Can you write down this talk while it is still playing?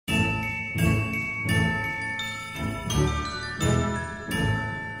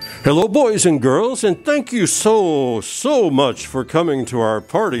Hello, boys and girls, and thank you so much for coming to our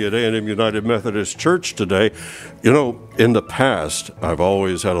party at A&M United Methodist Church today. You know, in the past, I've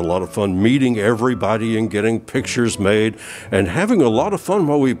always had a lot of fun meeting everybody and getting pictures made and having a lot of fun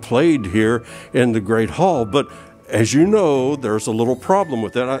while we played here in the Great Hall. But as you know, there's a little problem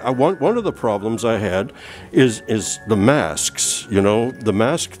with that. One of the problems I had is the masks. You know, the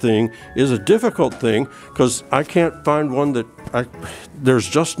mask thing is a difficult thing because I can't find one that there's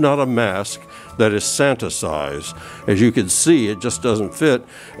just not a mask that is Santa size. As you can see, it just doesn't fit.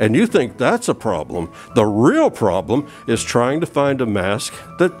 And you think that's a problem. The real problem is trying to find a mask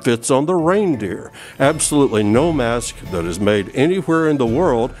that fits on the reindeer. Absolutely no mask that is made anywhere in the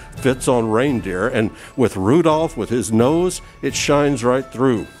world fits on reindeer. And with Rudolph, with his nose, it shines right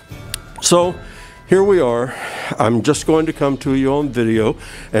through. So here we are. I'm just going to come to you on video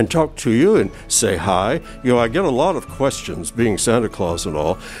and talk to you and say hi. You know, I get a lot of questions being Santa Claus and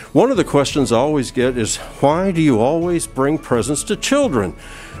all. One of the questions I always get is, why do you always bring presents to children?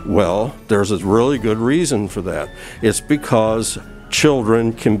 Well, there's a really good reason for that. It's because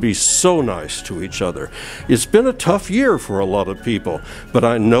children can be so nice to each other. It's been a tough year for a lot of people, but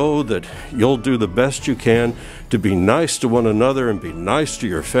I know that you'll do the best you can to be nice to one another and be nice to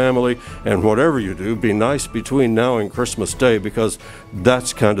your family, and whatever you do, be nice between now and Christmas Day, because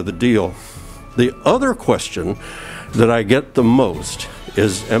that's kind of the deal. The other question that I get the most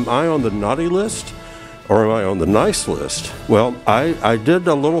is, am I on the naughty list or am I on the nice list? Well, I did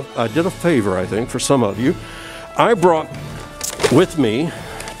a favor, I think, for some of you. I brought with me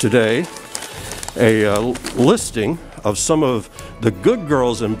today a listing of some of the good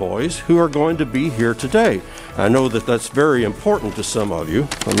girls and boys who are going to be here today. I know that that's very important to some of you.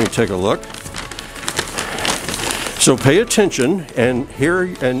 Let me take a look. So pay attention and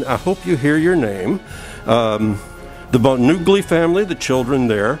I hope you hear your name. The Bonugli family, the children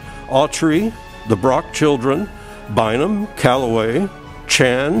there, Autry, the Brock children, Bynum, Calloway,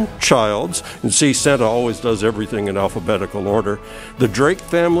 Chan, Childs, and see, Santa always does everything in alphabetical order. The Drake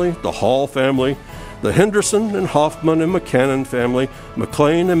family, the Hall family, the Henderson and Hoffman and McCannon family,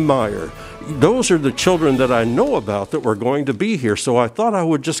 McLean and Meyer. Those are the children that I know about that were going to be here, so I thought I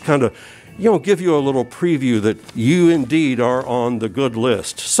would just kind of, give you a little preview that you indeed are on the good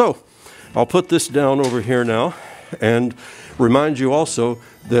list. So I'll put this down over here now and remind you also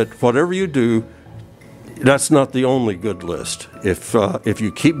that whatever you do, that's not the only good list. If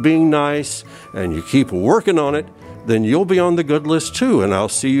you keep being nice and you keep working on it, then you'll be on the good list too, and I'll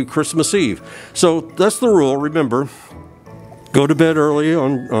see you Christmas Eve. So that's the rule. Remember, go to bed early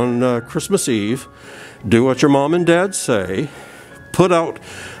on Christmas Eve, do what your mom and dad say, put out,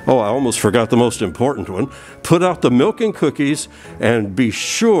 I almost forgot the most important one, put out the milk and cookies, and be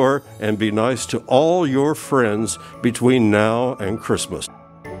sure and be nice to all your friends between now and Christmas.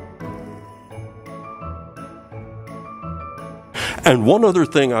 And one other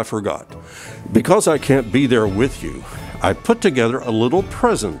thing I forgot. Because I can't be there with you, I put together a little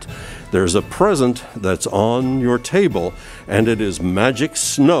present. There's a present that's on your table, and it is magic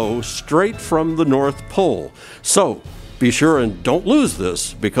snow straight from the North Pole. So be sure and don't lose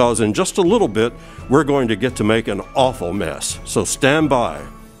this, because in just a little bit, we're going to get to make an awful mess. So stand by.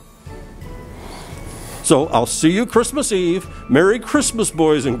 So I'll see you Christmas Eve. Merry Christmas,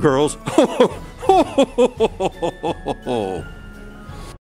 boys and girls.